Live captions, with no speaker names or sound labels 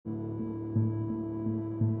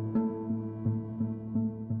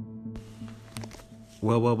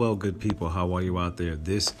Well, good people. How are you out there?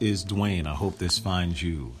 This is Dwayne. I hope this finds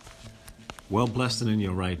you well blessed and in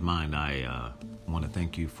your right mind. I want to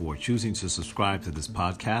thank you for choosing to subscribe to this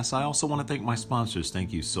podcast. I also want to thank my sponsors.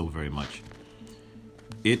 Thank you so very much.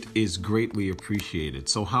 It is greatly appreciated.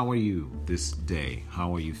 So how are you this day?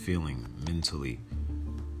 How are you feeling mentally,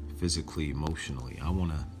 physically, emotionally? I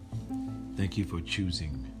want to thank you for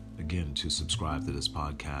choosing, again, to subscribe to this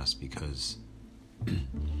podcast because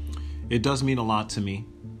it does mean a lot to me.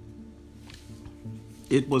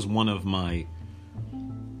 It was one of my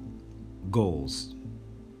goals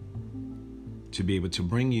to be able to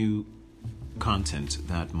bring you content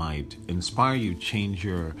that might inspire you, change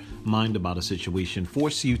your mind about a situation,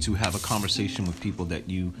 force you to have a conversation with people that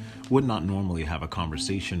you would not normally have a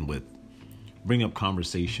conversation with, bring up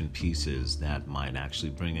conversation pieces that might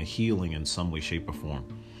actually bring a healing in some way, shape, or form.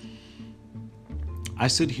 I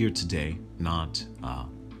sit here today not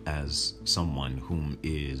as someone whom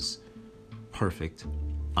is perfect.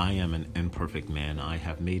 I am an imperfect man. I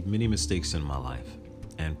have made many mistakes in my life,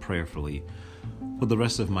 and prayerfully, for the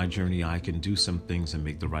rest of my journey, I can do some things and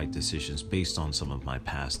make the right decisions based on some of my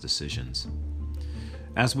past decisions.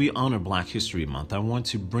 As we honor Black History Month, I want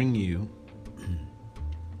to bring you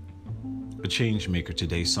a change maker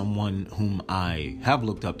today, someone whom I have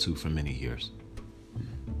looked up to for many years.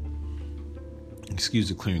 Excuse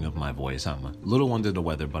the clearing of my voice. I'm a little under the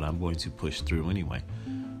weather, but I'm going to push through anyway.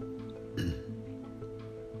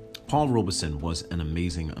 Paul Robeson was an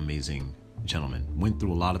amazing gentleman. Went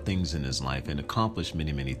through a lot of things in his life and accomplished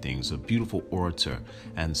many things. A beautiful orator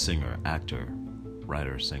and singer, actor,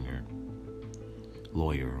 writer, singer,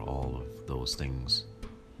 lawyer, all of those things.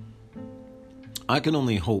 I can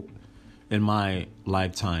only hope in my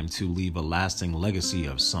lifetime to leave a lasting legacy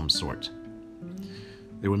of some sort.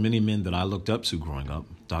 There were many men that I looked up to growing up.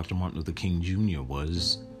 Dr. Martin Luther King Jr.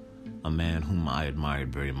 was a man whom I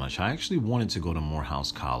admired very much. I actually wanted to go to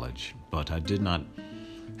Morehouse College, but I did not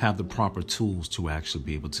have the proper tools to actually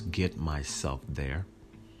be able to get myself there.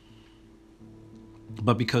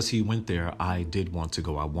 But because he went there, I did want to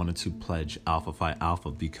go. I wanted to pledge Alpha Phi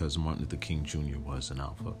Alpha because Martin Luther King Jr. was an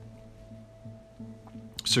alpha.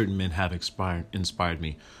 Certain men have inspired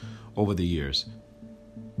me over the years.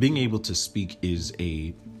 Being able to speak is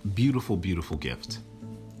a beautiful gift.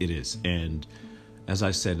 It is. And as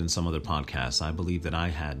I said in some other podcasts, I believe that I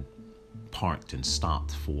had parked and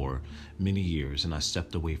stopped for many years, and I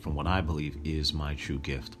stepped away from what I believe is my true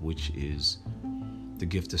gift, which is the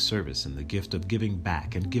gift of service and the gift of giving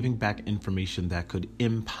back information that could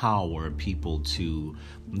empower people to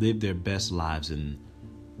live their best lives and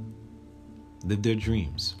live their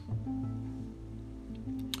dreams.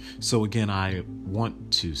 So again, I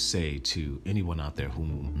want to say to anyone out there who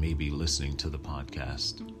may be listening to the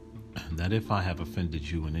podcast that if I have offended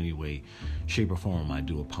you in any way, shape, or form, I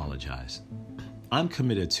do apologize. I'm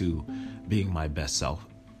committed to being my best self.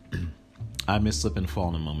 I may slip and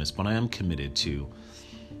fall in moments, but I am committed to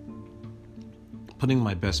putting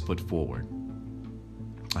my best foot forward.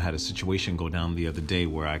 I had a situation go down the other day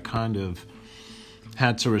where I kind of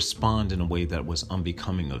had to respond in a way that was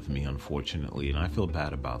unbecoming of me, unfortunately, and I feel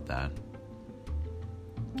bad about that.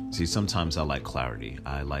 See, sometimes I like clarity.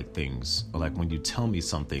 I like things, like when you tell me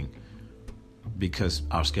something, because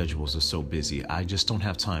our schedules are so busy, I just don't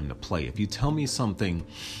have time to play. If you tell me something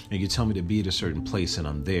and you tell me to be at a certain place and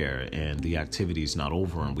I'm there and the activity is not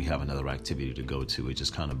over and we have another activity to go to, it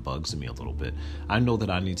just kind of bugs me a little bit. I know that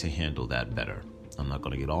I need to handle that better. I'm not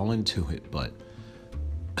going to get all into it, but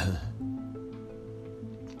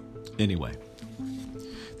anyway,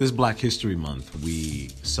 this Black History Month, we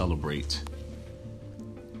celebrate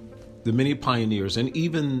the many pioneers and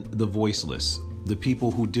even the voiceless, the people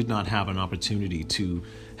who did not have an opportunity to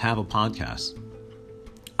have a podcast.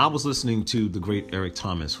 I was listening to the great Eric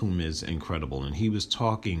Thomas, whom is incredible, and he was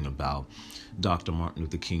talking about Dr. Martin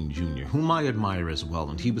Luther King Jr., whom I admire as well.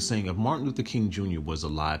 And he was saying if Martin Luther King Jr. was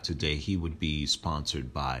alive today, he would be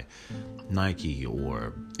sponsored by Nike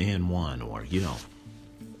or N1 or,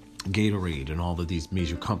 Gatorade and all of these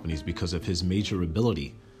major companies because of his major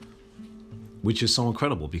ability, which is so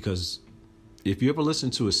incredible because if you ever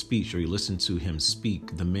listen to a speech or you listen to him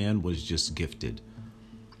speak, the man was just gifted.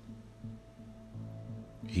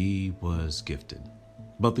 He was gifted.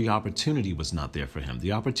 But the opportunity was not there for him.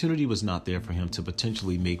 The opportunity was not there for him to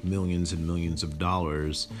potentially make millions and millions of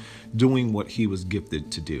dollars doing what he was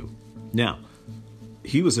gifted to do. Now,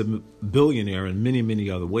 he was a billionaire in many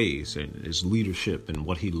other ways, and his leadership and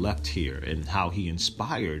what he left here and how he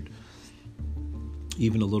inspired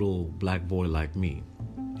even a little black boy like me.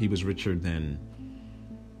 He was richer than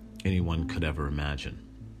anyone could ever imagine.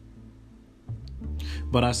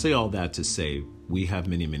 But I say all that to say we have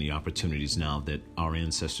many, many opportunities now that our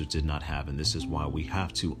ancestors did not have, and this is why we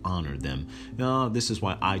have to honor them. This is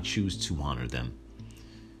why I choose to honor them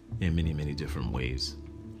in many, many different ways.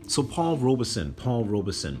 So Paul Robeson.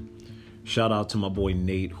 Shout out to my boy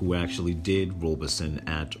Nate, who actually did Robeson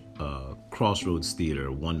at Crossroads Theater,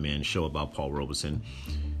 a one-man show about Paul Robeson.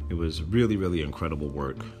 It was really, really incredible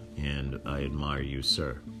work, and I admire you,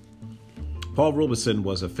 sir. Paul Robeson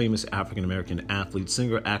was a famous African-American athlete,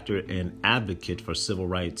 singer, actor, and advocate for civil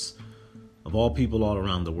rights of all people all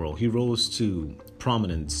around the world. He rose to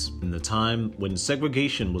prominence in the time when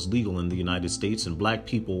segregation was legal in the United States and black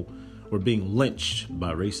people were being lynched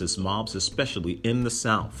by racist mobs, especially in the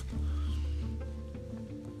South.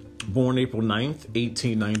 Born April 9th,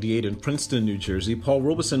 1898 in Princeton, New Jersey, Paul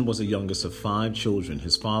Robeson was the youngest of 5 children.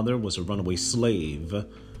 His father was a runaway slave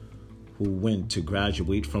who went to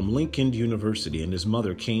graduate from Lincoln University, and his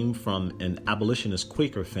mother came from an abolitionist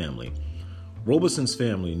Quaker family. Robeson's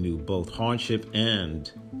family knew both hardship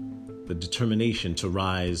and the determination to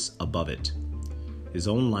rise above it. His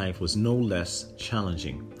own life was no less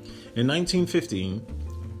challenging. In 1915,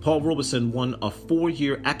 Paul Robeson won a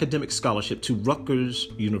 4-year academic scholarship to Rutgers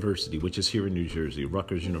University, which is here in New Jersey.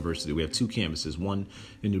 Rutgers University. We have 2 campuses, one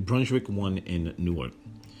in New Brunswick, one in Newark.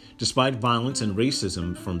 Despite violence and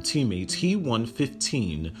racism from teammates, he won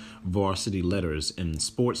 15 varsity letters in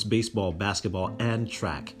sports, baseball, basketball, and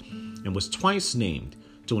track, and was twice named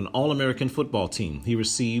to an All-American football team. He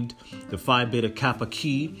received the Phi Beta Kappa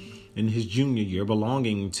key in his junior year,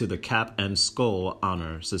 belonging to the Cap and Skull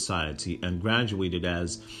Honor Society, and graduated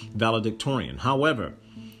as valedictorian. However,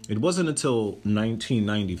 it wasn't until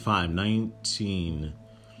 1995, 19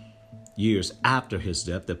 years after his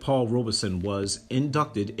death, that Paul Robeson was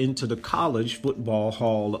inducted into the College Football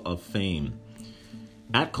Hall of Fame.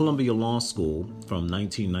 At Columbia Law School from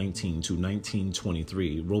 1919 to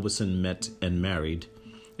 1923, Robeson met and married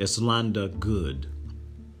Eslanda Good,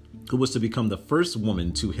 who was to become the first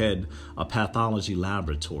woman to head a pathology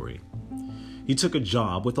laboratory. He took a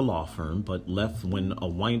job with a law firm, but left when a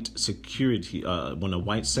white secretary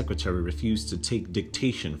refused to take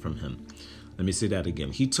dictation from him. Let me say that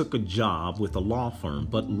again. He took a job with a law firm,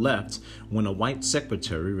 but left when a white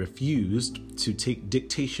secretary refused to take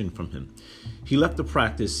dictation from him. He left the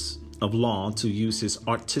practice of law to use his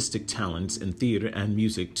artistic talents in theater and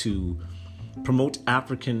music to promote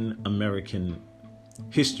African American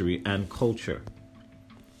history and culture.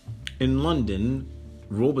 In London,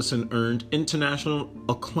 Robeson earned international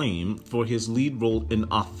acclaim for his lead role in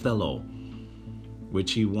Othello,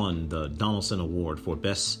 which he won the Donaldson Award for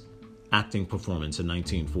Best Acting Performance in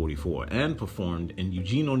 1944, and performed in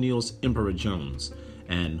Eugene O'Neill's Emperor Jones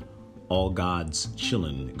and All God's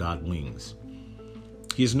Chillin' Got Wings.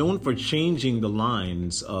 He is known for changing the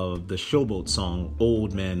lines of the Showboat song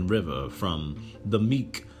Old Man River from the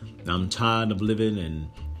meek "I'm tired of living and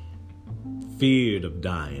feared of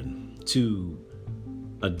dying" to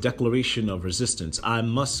a declaration of resistance, "I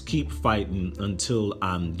must keep fighting until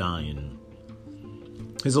I'm dying."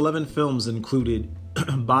 His 11 films included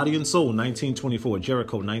Body and Soul, 1924,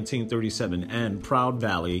 Jericho, 1937, and Proud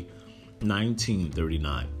Valley,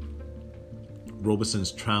 1939.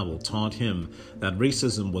 Robeson's travel taught him that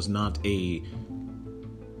racism wasn't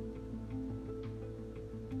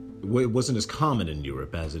as common in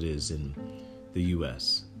Europe as it is in the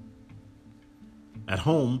U.S. At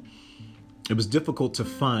home, it was difficult to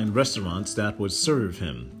find restaurants that would serve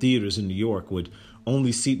him. Theaters in New York would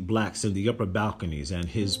only seat blacks in the upper balconies, and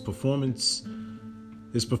his performances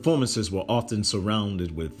were often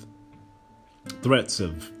surrounded with threats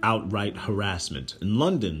of outright harassment. In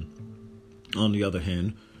London, on the other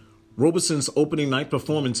hand, Robeson's opening night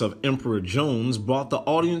performance of Emperor Jones brought the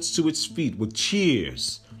audience to its feet with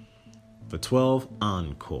cheers for 12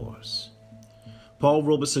 encores. Paul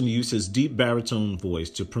Robeson used his deep baritone voice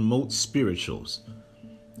to promote spirituals,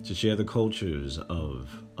 to share the cultures of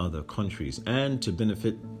other countries, and to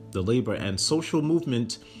benefit the labor and social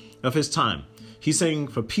movement of his time. He sang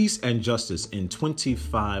for peace and justice in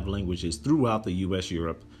 25 languages throughout the U.S.,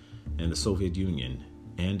 Europe, and the Soviet Union,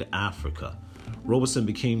 and Africa. Robeson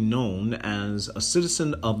became known as a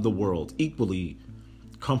citizen of the world, equally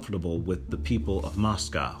comfortable with the people of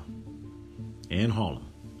Moscow and Harlem.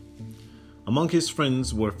 Among his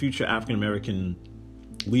friends were future African-American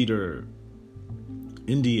leader,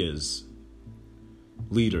 India's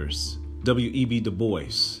leaders, W.E.B. Du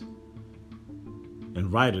Bois,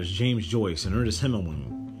 and writers James Joyce and Ernest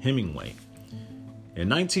Hemingway. In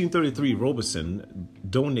 1933, Robeson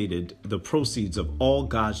donated the proceeds of All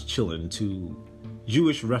God's Children to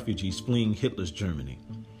Jewish refugees fleeing Hitler's Germany.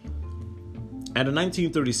 At a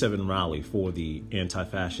 1937 rally for the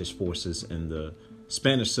anti-fascist forces in the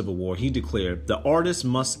Spanish Civil War, he declared, "The artist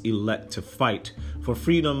must elect to fight for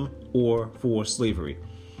freedom or for slavery.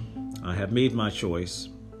 I have made my choice.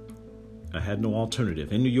 I had no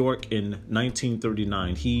alternative." In New York in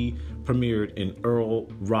 1939, he premiered in Earl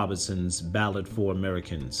Robinson's Ballad for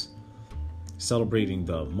Americans, celebrating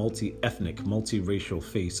the multi-ethnic, multiracial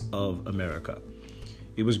face of America.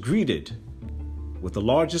 It was greeted with the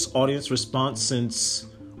largest audience response since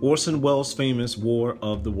Orson Welles' famous War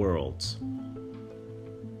of the Worlds.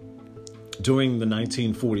 During the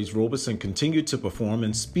 1940s, Robeson continued to perform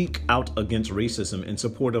and speak out against racism in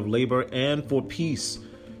support of labor and for peace.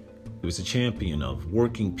 He was a champion of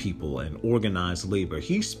working people and organized labor.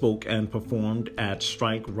 He spoke and performed at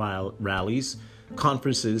strike rallies,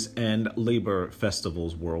 conferences, and labor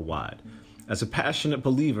festivals worldwide. As a passionate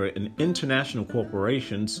believer in international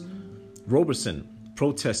corporations, Robeson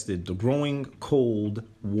protested the growing Cold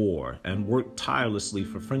War and worked tirelessly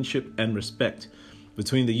for friendship and respect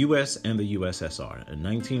between the U.S. and the USSR. In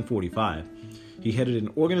 1945, he headed an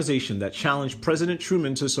organization that challenged President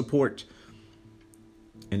Truman to support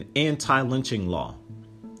an anti-lynching law.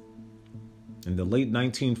 In the late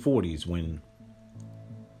 1940s, when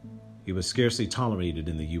he was scarcely tolerated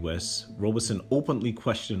in the U.S., Robeson openly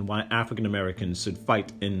questioned why African Americans should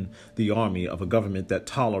fight in the army of a government that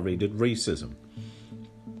tolerated racism.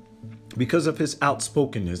 Because of his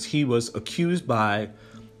outspokenness, he was accused by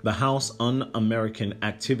the House Un-American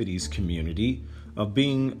Activities community of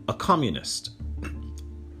being a communist.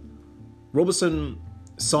 Robeson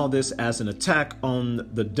saw this as an attack on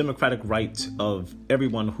the democratic right of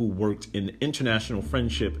everyone who worked in international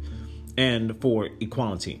friendship and for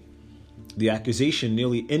equality. The accusation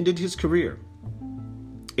nearly ended his career.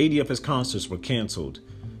 80 of his concerts were canceled,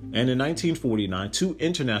 and in 1949, 2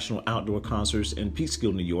 international outdoor concerts in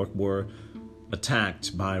Peekskill, New York were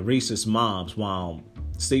attacked by racist mobs while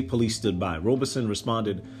state police stood by. Robeson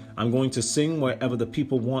responded, "I'm going to sing wherever the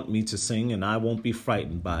people want me to sing, and I won't be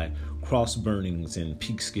frightened by cross burnings in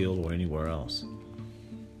Peekskill or anywhere else."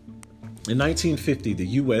 In 1950, the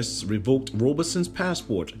U.S. revoked Robeson's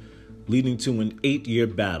passport, leading to an 8-year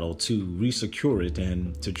battle to resecure it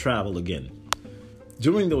and to travel again.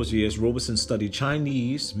 During those years, Robeson studied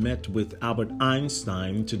Chinese, met with Albert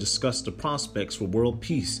Einstein to discuss the prospects for world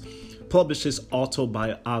peace, published his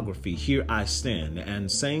autobiography, Here I Stand,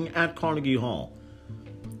 and sang at Carnegie Hall.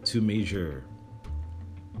 2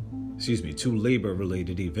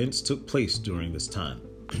 labor-related events took place during this time.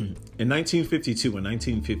 In 1952 and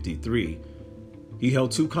 1953, he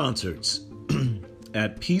held 2 concerts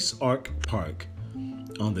at Peace Arch Park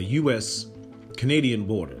on the U.S.-Canadian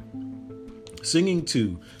border, singing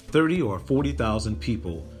to 30 or 40,000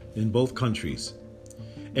 people in both countries.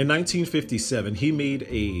 In 1957, he made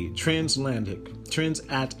a transatlantic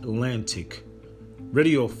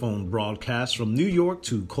radiophone broadcast from New York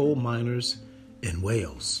to coal miners in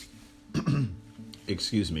Wales.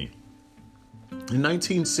 Excuse me. In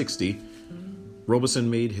 1960, Robeson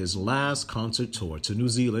made his last concert tour to New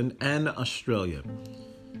Zealand and Australia.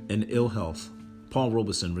 In ill health, Paul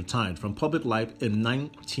Robeson retired from public life in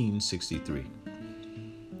 1963.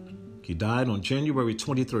 He died on January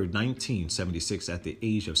 23, 1976, at the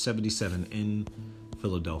age of 77 in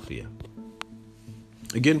Philadelphia.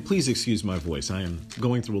 Again, please excuse my voice. I am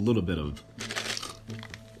going through a little bit of,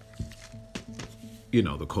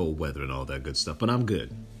 the cold weather and all that good stuff, but I'm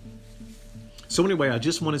good. So anyway, I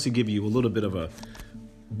just wanted to give you a little bit of a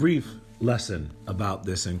brief lesson about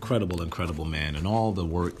this incredible, incredible man and all the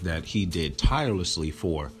work that he did tirelessly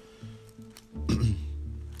for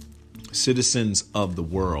citizens of the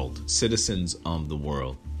world.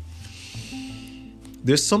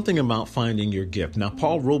 There's something about finding your gift. Now,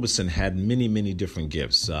 Paul Robeson had many, many different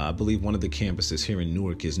gifts. I believe one of the campuses here in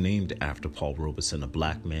Newark is named after Paul Robeson, a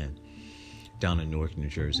black man down in Newark, New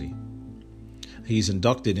Jersey. He's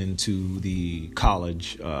inducted into the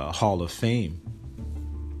College Hall of Fame,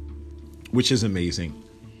 which is amazing.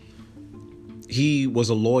 He was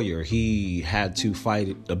a lawyer. He had to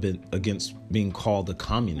fight a bit against being called a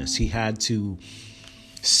communist. He had to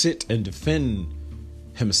sit and defend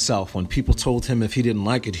himself when people told him if he didn't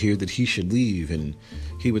like it here that he should leave, and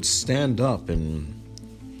he would stand up. And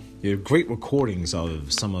there are great recordings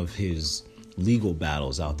of some of his legal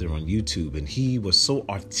battles out there on YouTube, and he was so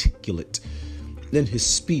articulate in his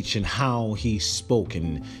speech and how he spoke,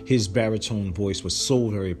 and his baritone voice was so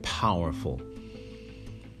very powerful.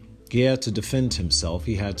 He had to defend himself.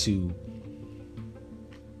 He had to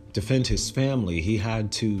defend his family. He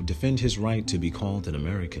had to defend his right to be called an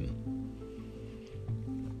American.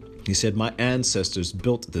 He said, my ancestors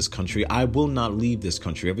built this country. I will not leave this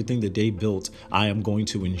country. Everything that they built, I am going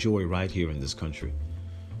to enjoy right here in this country.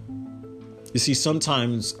 You see,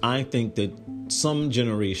 sometimes I think that some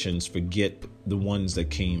generations forget the ones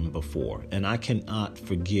that came before. And I cannot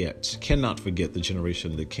forget the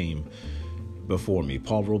generation that came before me.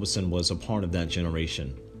 Paul Robeson was a part of that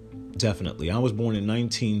generation. Definitely. I was born in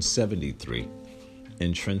 1973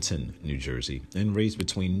 in Trenton, New Jersey, and raised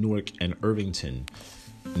between Newark and Irvington,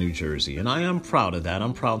 New Jersey. And I am proud of that.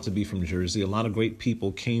 I'm proud to be from Jersey. A lot of great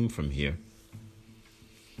people came from here.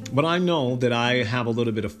 But I know that I have a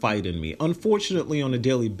little bit of fight in me. Unfortunately, on a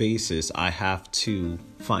daily basis, I have to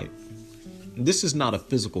fight. This is not a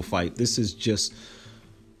physical fight. This is just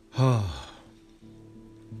a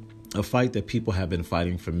fight that people have been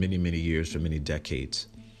fighting for many, many years, for many decades.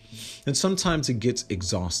 And sometimes it gets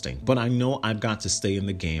exhausting, but I know I've got to stay in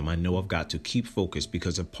the game. I know I've got to keep focused,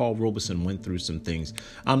 because if Paul Robeson went through some things,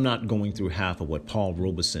 I'm not going through half of what Paul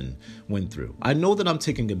Robeson went through. I know that I'm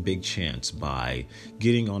taking a big chance by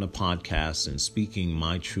getting on a podcast and speaking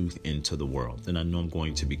my truth into the world. And I know I'm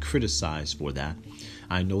going to be criticized for that.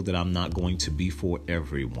 I know that I'm not going to be for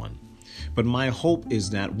everyone. But my hope is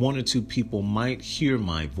that one or two people might hear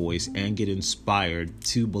my voice and get inspired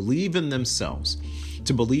to believe in themselves,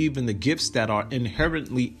 to believe in the gifts that are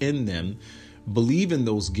inherently in them, believe in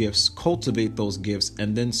those gifts, cultivate those gifts,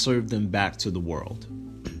 and then serve them back to the world.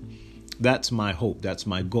 That's my hope. That's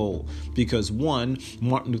my goal. Because one,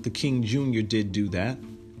 Martin Luther King Jr. did do that.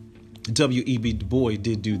 W.E.B. Du Bois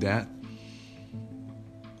did do that.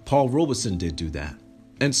 Paul Robeson did do that.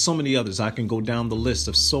 And so many others. I can go down the list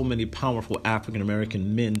of so many powerful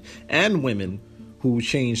African-American men and women who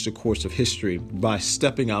changed the course of history by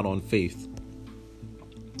stepping out on faith.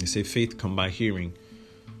 They say faith come by hearing.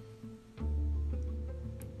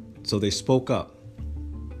 So they spoke up.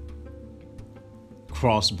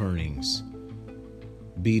 Cross burnings,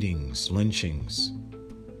 beatings, lynchings,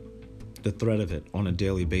 the threat of it on a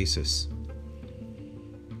daily basis.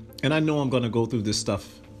 And I know I'm going to go through this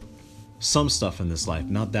stuff, some stuff in this life,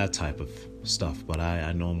 not that type of stuff, but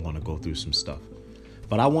I know I'm going to go through some stuff.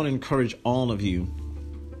 But I want to encourage all of you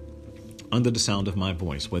under the sound of my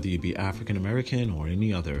voice, whether you be African American or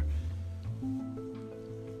any other,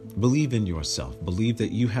 believe in yourself. Believe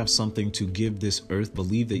that you have something to give this earth.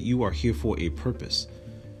 Believe that you are here for a purpose.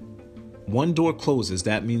 One door closes,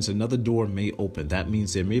 that means another door may open. That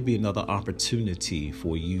means there may be another opportunity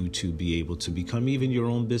for you to be able to become even your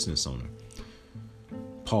own business owner.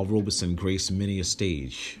 Paul Robeson graced many a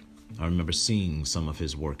stage. I remember seeing some of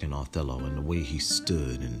his work in Othello and the way he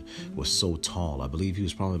stood and was so tall. I believe he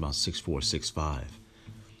was probably about 6'4", 6'5".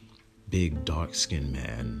 Big, dark-skinned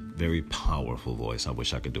man. Very powerful voice. I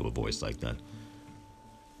wish I could do a voice like that.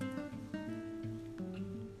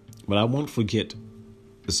 But I won't forget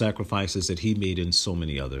the sacrifices that he made in so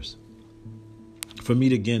many others. For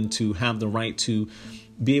me, again, to have the right to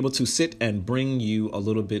be able to sit and bring you a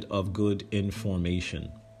little bit of good information.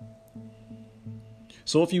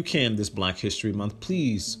 So if you can, this Black History Month,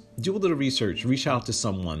 please do a little research. Reach out to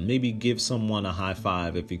someone. Maybe give someone a high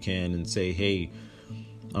five if you can and say, hey,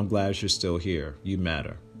 I'm glad you're still here. You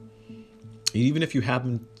matter. Even if you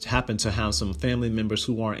happen to have some family members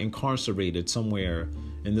who are incarcerated somewhere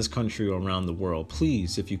in this country or around the world,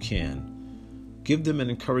 please, if you can, give them an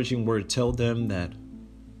encouraging word. Tell them that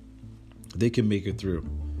they can make it through.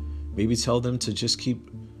 Maybe tell them to just keep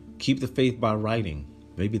the faith by writing.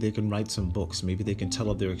 Maybe they can write some books. Maybe they can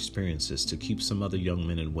tell of their experiences to keep some other young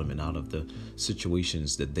men and women out of the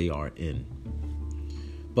situations that they are in.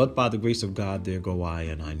 But by the grace of God, there go I,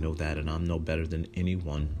 and I know that, and I'm no better than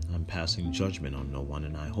anyone. I'm passing judgment on no one,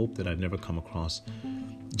 and I hope that I never come across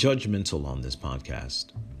judgmental on this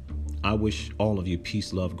podcast. I wish all of you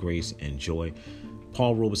peace, love, grace, and joy.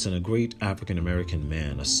 Paul Robeson, a great African-American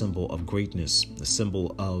man, a symbol of greatness, a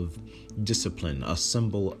symbol of discipline, a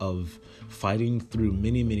symbol of fighting through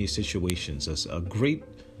many, many situations. As a great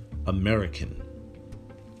American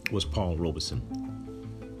was Paul Robeson.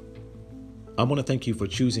 I want to thank you for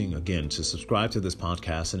choosing, again, to subscribe to this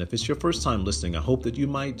podcast. And if it's your first time listening, I hope that you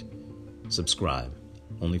might subscribe.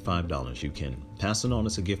 Only $5. You can pass it on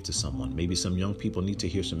as a gift to someone. Maybe some young people need to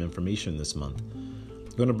hear some information this month.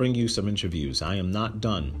 I'm going to bring you some interviews. I am not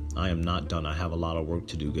done. I have a lot of work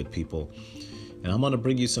to do, good people. And I'm going to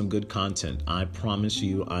bring you some good content. I promise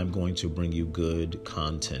you I'm going to bring you good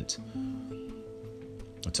content.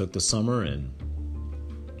 I took the summer and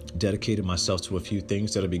dedicated myself to a few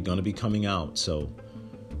things that are going to be coming out. So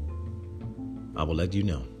I will let you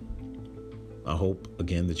know. I hope,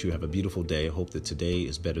 again, that you have a beautiful day. I hope that today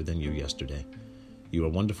is better than your yesterday. You are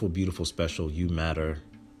wonderful, beautiful, special. You matter.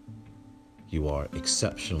 You are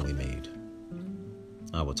exceptionally made.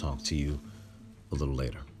 I will talk to you a little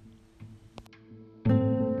later.